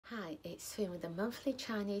Hi, it's Finn with the monthly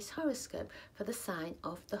Chinese horoscope for the sign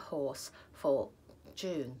of the horse for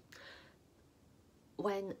June.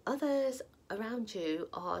 When others around you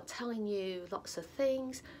are telling you lots of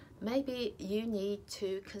things, maybe you need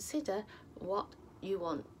to consider what you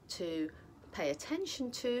want to pay attention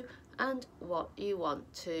to and what you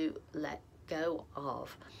want to let go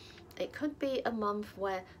of. It could be a month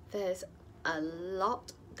where there's a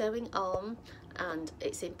lot going on and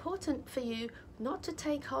it's important for you not to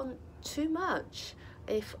take on too much.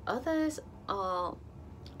 If others are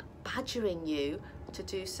badgering you to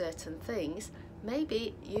do certain things,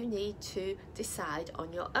 maybe you need to decide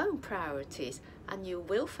on your own priorities, and you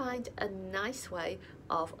will find a nice way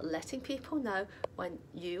of letting people know when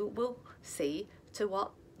you will see to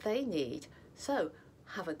what they need. So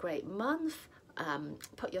have a great month.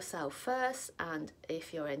 Put yourself first, and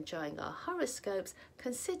if you're enjoying our horoscopes,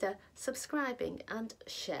 consider subscribing and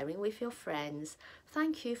sharing with your friends.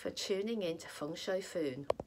 Thank you for tuning in to Feng Shui Foon.